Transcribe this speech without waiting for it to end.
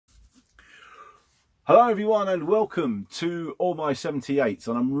Hello everyone and welcome to all my 78s,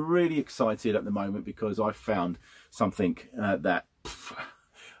 and I'm really excited at the moment because I found something that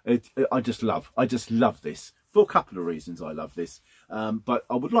I just love. I just love this for a couple of reasons. I love this, but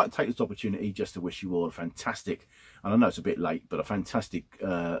I would like to take this opportunity just to wish you all a fantastic, and I know it's a bit late, but a fantastic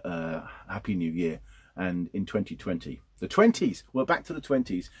happy new year. And in 2020, the 20s, we're back to the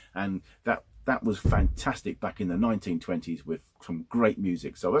 20s, and that was fantastic back in the 1920s with some great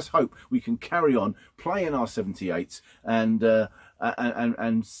music. So let's hope we can carry on playing our 78s and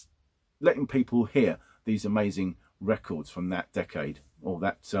letting people hear these amazing records from that decade, or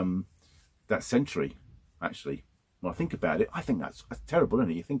that century, actually. When I think about it, I think that's terrible,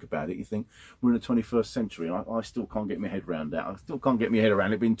 isn't it? You think about it, you think we're in the 21st century, and I still can't get my head around that. I still can't get my head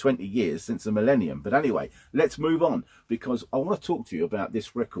around it. It's been 20 years since the millennium. But anyway, let's move on, because I want to talk to you about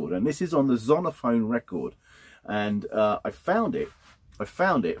this record. And this is on the Zonophone record. And I found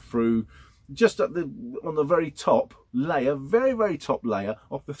it through just on the very top layer, very top layer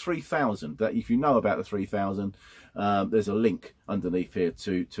of the 3000. That, if you know about the 3000, there's a link underneath here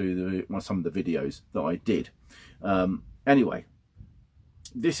to some of the videos that I did. Anyway,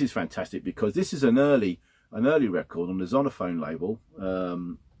 this is fantastic because this is an early record on the Zonophone label,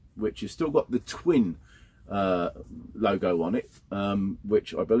 which has still got the twin logo on it,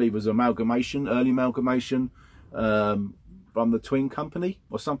 which I believe was early amalgamation from the Twin Company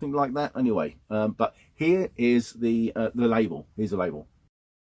or something like that. Anyway, but here is the label. Here's the label.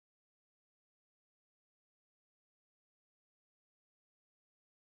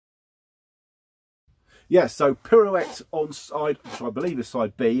 Yeah, so Pirouette on side, which I believe is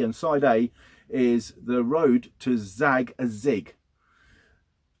side B, and side A is The Road to Zag a Zig.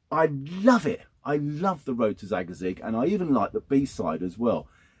 I love it. I love The Road to Zag a Zig, and I even like the B side as well.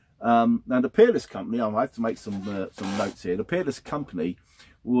 Now the Peerless company, I have to make some notes here. The Peerless company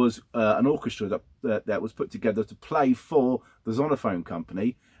was an orchestra that was put together to play for the Zonophone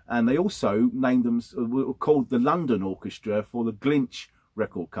company, and they also named them, were called the London Orchestra for the Glinch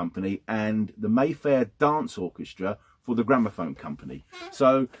record company, and the Mayfair Dance Orchestra for the Gramophone company.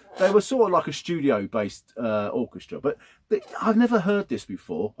 So they were sort of like a studio based orchestra, but I've never heard this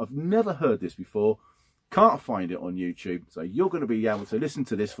before. Can't find it on YouTube, so you're going to be able to listen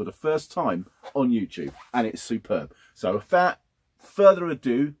to this for the first time on YouTube, and it's superb. So without further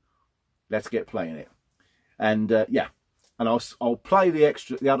ado, let's get playing it. And yeah, and I'll play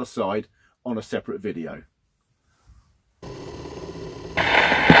the other side on a separate video.